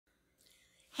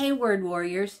Hey, Word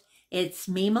Warriors. It's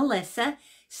me, Melissa,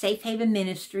 Safe Haven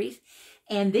Ministries,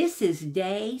 and this is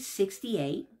day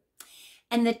 68.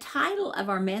 And the title of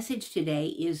our message today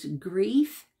is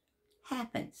Grief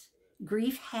Happens.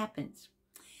 Grief Happens.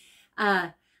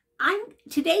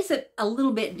 Today's a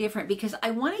little bit different because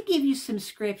I want to give you some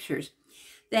scriptures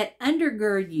that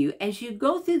undergird you as you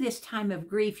go through this time of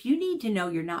grief. You need to know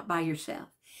you're not by yourself.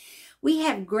 We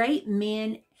have great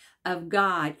men of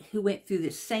God who went through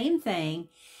the same thing,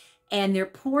 and they're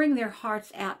pouring their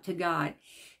hearts out to God.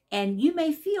 And you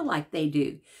may feel like they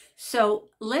do. So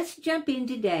let's jump in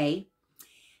today.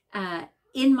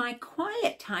 In my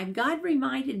quiet time, God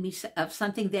reminded me of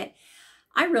something that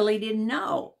I really didn't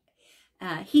know.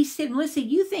 He said, Melissa,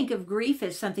 you think of grief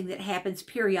as something that happens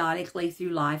periodically through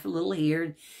life, a little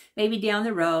here, maybe down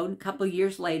the road, a couple of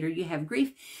years later, you have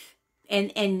grief.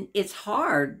 And it's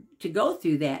hard to go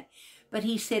through that. But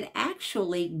he said,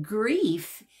 actually,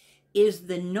 grief is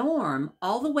the norm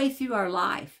all the way through our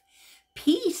life.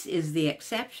 Peace is the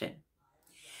exception.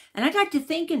 And I got to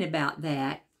thinking about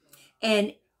that.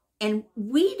 And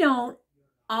we don't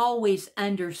always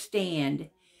understand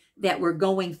that we're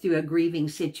going through a grieving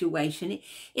situation.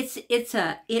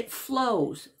 It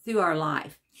flows through our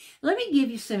life. Let me give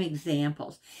you some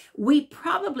examples. We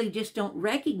probably just don't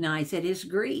recognize it as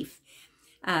grief.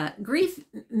 Grief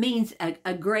means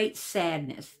a great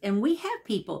sadness. And we have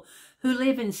people who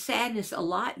live in sadness a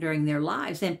lot during their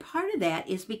lives. And part of that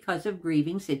is because of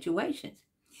grieving situations.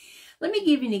 Let me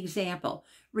give you an example.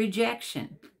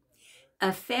 Rejection.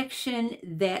 Affection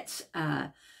that's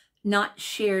not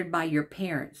shared by your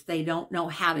parents. They don't know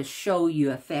how to show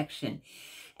you affection.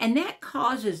 And that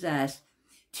causes us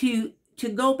to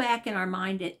go back in our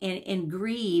mind and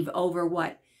grieve over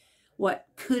what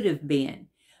could have been,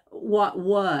 what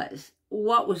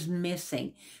was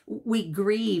missing. We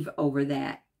grieve over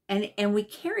that. And we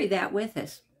carry that with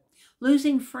us.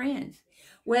 Losing friends,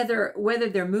 whether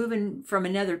they're moving from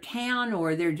another town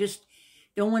or they're just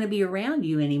don't want to be around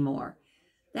you anymore.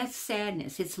 That's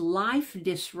sadness. It's life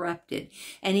disrupted.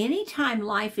 And anytime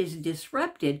life is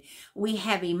disrupted, we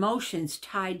have emotions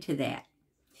tied to that.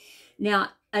 Now,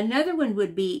 another one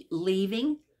would be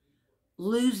leaving,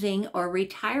 losing, or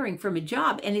retiring from a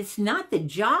job. And it's not the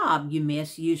job you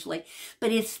miss usually,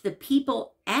 but it's the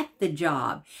people at the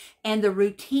job and the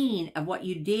routine of what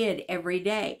you did every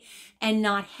day. And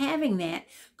not having that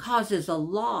causes a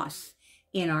loss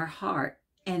in our heart.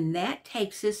 And that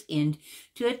takes us into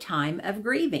a time of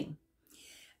grieving.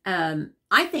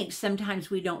 I think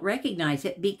sometimes we don't recognize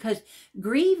it because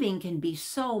grieving can be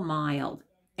so mild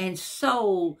and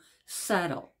so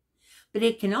subtle. But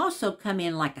it can also come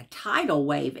in like a tidal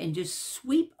wave and just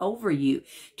sweep over you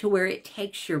to where it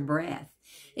takes your breath.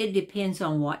 It depends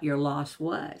on what your loss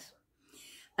was.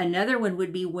 Another one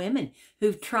would be women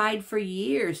who've tried for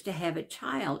years to have a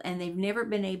child and they've never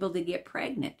been able to get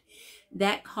pregnant.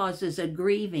 That causes a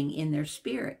grieving in their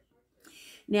spirit.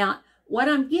 Now, what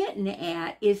I'm getting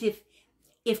at is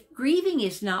if grieving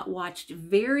is not watched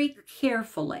very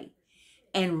carefully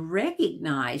and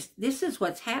recognized, this is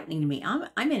what's happening to me.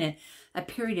 I'm in a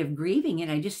period of grieving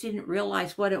and I just didn't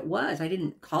realize what it was. I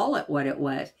didn't call it what it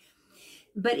was.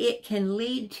 But it can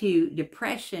lead to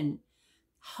depression,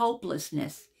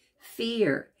 hopelessness,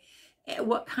 fear.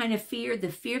 What kind of fear?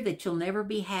 The fear that you'll never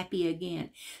be happy again.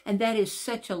 And that is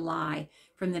such a lie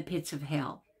from the pits of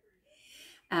hell.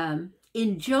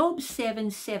 In Job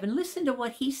 7:7, listen to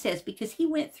what he says because he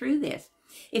went through this.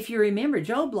 If you remember,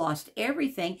 Job lost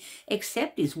everything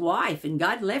except his wife, and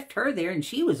God left her there, and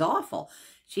she was awful.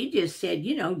 She just said,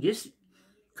 just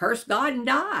curse God and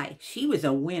die. She was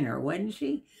a winner, wasn't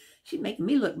she? She'd make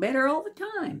me look better all the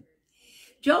time.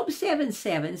 Job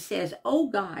 7:7 says, "Oh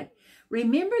God,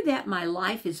 remember that my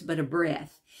life is but a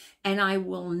breath, and I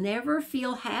will never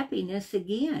feel happiness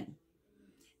again."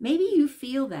 Maybe you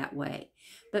feel that way,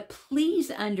 but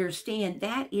please understand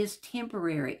that is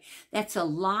temporary. That's a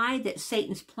lie that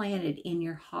Satan's planted in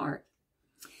your heart.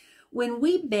 When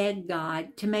we beg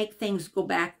God to make things go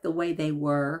back the way they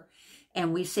were,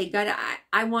 and we say, God,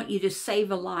 I want you to save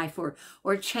a life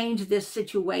or change this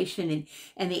situation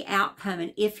and the outcome.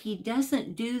 And if he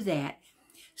doesn't do that,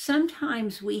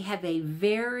 sometimes we have a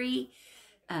very,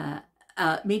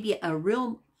 maybe a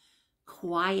real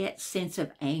quiet sense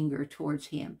of anger towards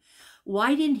him.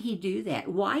 Why didn't he do that?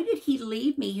 Why did he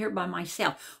leave me here by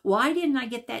myself? Why didn't I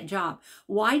get that job?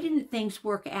 Why didn't things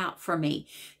work out for me?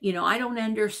 I don't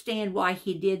understand why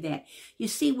he did that. You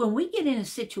see, when we get in a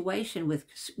situation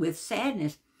with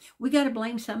sadness, we got to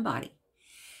blame somebody.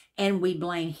 And we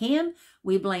blame him.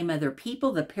 We blame other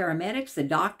people, the paramedics, the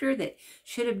doctor that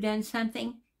should have done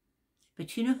something.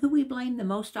 But you know who we blame the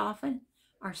most often?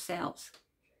 Ourselves.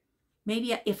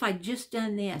 Maybe if I'd just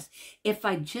done this, if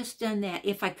I'd just done that,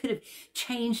 if I could have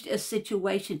changed a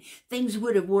situation, things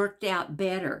would have worked out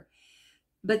better.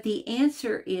 But the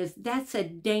answer is that's a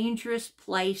dangerous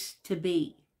place to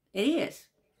be. It is.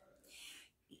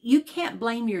 You can't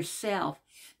blame yourself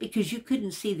because you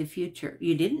couldn't see the future.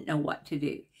 You didn't know what to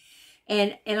do.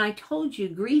 And I told you,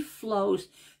 grief flows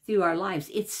through our lives.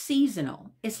 It's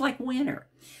seasonal. It's like winter.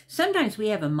 Sometimes we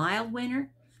have a mild winter,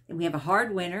 and we have a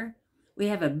hard winter. We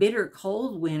have a bitter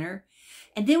cold winter.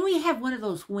 And then we have one of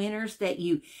those winters that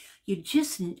you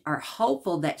just are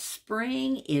hopeful that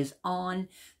spring is on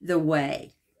the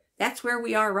way. That's where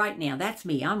we are right now. That's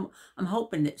me. I'm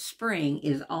hoping that spring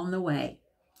is on the way.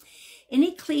 In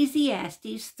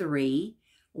Ecclesiastes 3,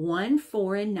 1,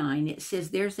 4, and 9, it says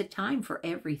there's a time for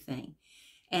everything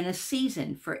and a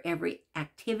season for every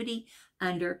activity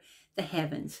under the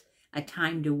heavens. A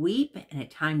time to weep and a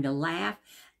time to laugh,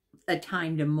 a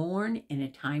time to mourn and a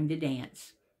time to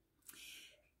dance.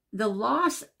 The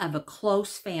loss of a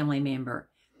close family member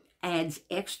adds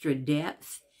extra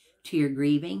depth to your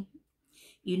grieving.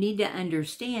 You need to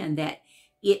understand that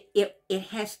it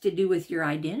has to do with your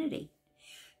identity,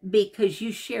 because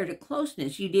you shared a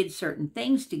closeness. You did certain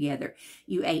things together.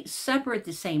 You ate supper at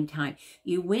the same time.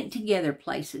 You went together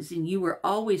places, and you were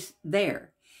always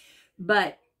there.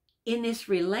 But in this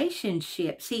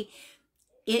relationship, see,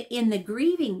 in the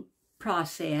grieving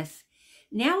process,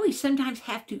 now we sometimes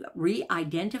have to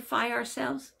re-identify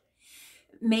ourselves.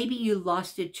 Maybe you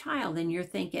lost a child and you're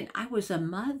thinking, I was a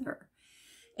mother,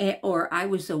 or I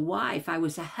was a wife, I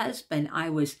was a husband, I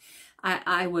was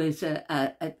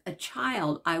a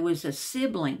child, I was a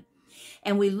sibling.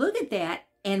 And we look at that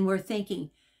and we're thinking,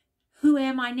 who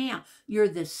am I now? You're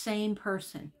the same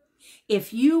person.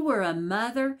 If you were a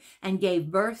mother and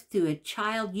gave birth to a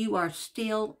child, you are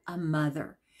still a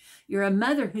mother. You're a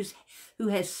mother who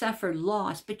has suffered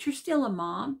loss, but you're still a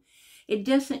mom. It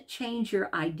doesn't change your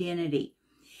identity.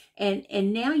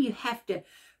 And now you have to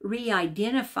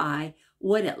re-identify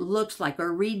what it looks like,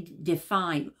 or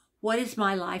redefine, what is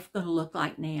my life going to look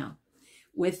like now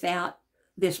without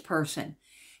this person?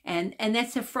 And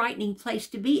that's a frightening place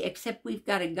to be, except we've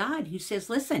got a God who says,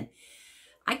 listen,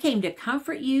 I came to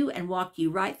comfort you and walk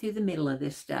you right through the middle of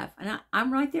this stuff. And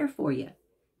I'm right there for you.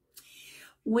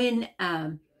 When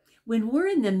we're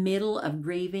in the middle of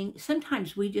grieving,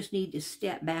 sometimes we just need to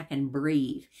step back and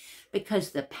breathe,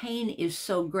 because the pain is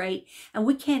so great and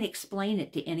we can't explain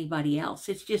it to anybody else.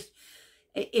 It's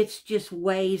just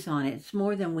weighs on it. It's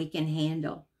more than we can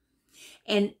handle.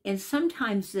 And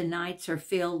sometimes the nights are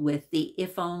filled with the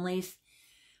if-onlys,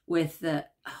 with the,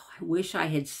 oh, I wish I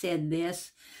had said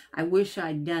this. I wish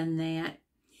I'd done that.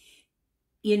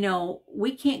 You know,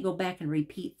 we can't go back and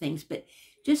repeat things, but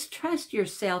just trust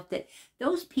yourself that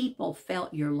those people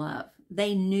felt your love.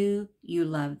 They knew you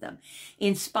loved them.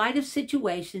 In spite of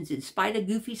situations, in spite of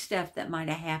goofy stuff that might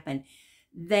have happened,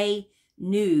 they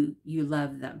knew you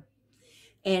loved them.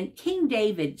 And King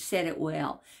David said it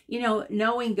well. You know,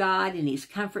 knowing God and his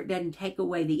comfort doesn't take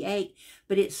away the ache,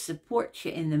 but it supports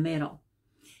you in the middle.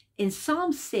 In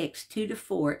Psalm 6,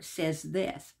 2-4, it says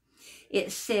this.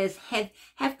 It says,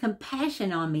 have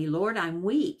compassion on me, Lord, I'm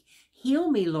weak.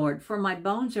 Heal me, Lord, for my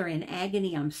bones are in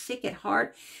agony. I'm sick at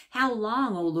heart. How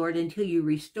long, O Lord, until you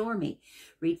restore me?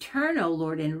 Return, O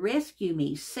Lord, and rescue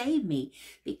me. Save me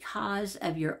because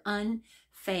of your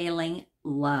unfailing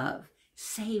love.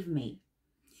 Save me.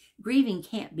 Grieving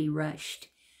can't be rushed.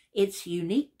 It's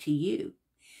unique to you.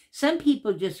 Some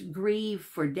people just grieve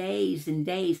for days and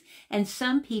days, and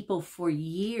some people for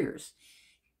years.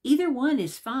 Either one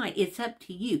is fine. It's up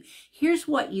to you. Here's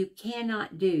what you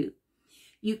cannot do.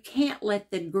 You can't let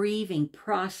the grieving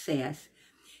process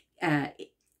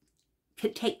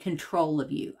take control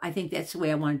of you. I think that's the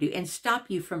way I want to do, and stop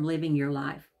you from living your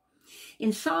life.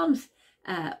 In Psalms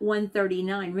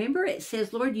 139, remember it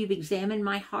says, Lord, you've examined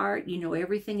my heart. You know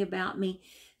everything about me.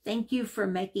 Thank you for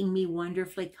making me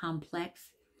wonderfully complex.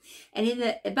 And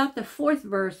in about the 4th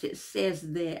verse, it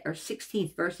says that, or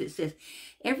 16th verse, it says,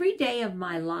 every day of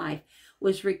my life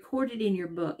was recorded in your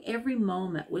book. Every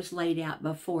moment was laid out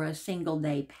before a single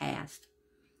day passed.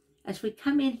 As we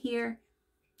come in here,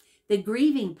 the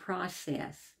grieving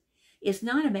process is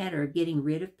not a matter of getting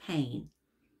rid of pain,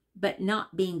 but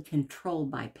not being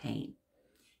controlled by pain.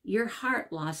 Your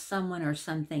heart lost someone or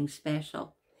something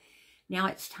special. Now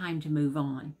it's time to move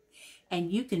on.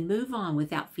 And you can move on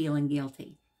without feeling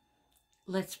guilty.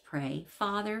 Let's pray.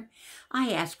 Father,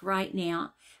 I ask right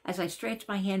now, as I stretch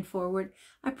my hand forward,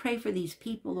 I pray for these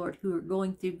people, Lord, who are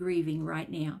going through grieving right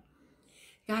now.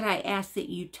 God, I ask that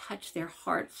you touch their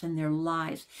hearts and their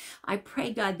lives. I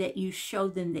pray, God, that you show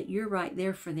them that you're right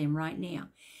there for them right now.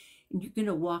 And you're going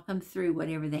to walk them through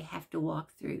whatever they have to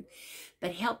walk through.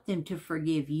 But help them to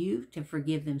forgive you, to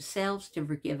forgive themselves, to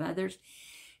forgive others.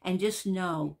 And just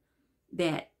know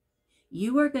that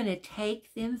you are going to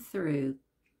take them through,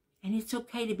 and it's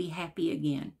okay to be happy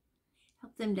again.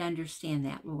 Help them to understand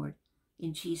that, Lord.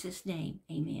 In Jesus' name,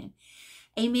 amen.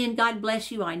 Amen. God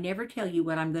bless you. I never tell you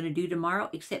what I'm going to do tomorrow,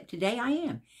 except today I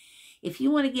am. If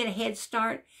you want to get a head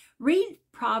start, read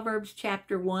Proverbs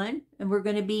chapter 1, and we're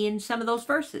going to be in some of those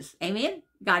verses. Amen.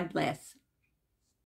 God bless.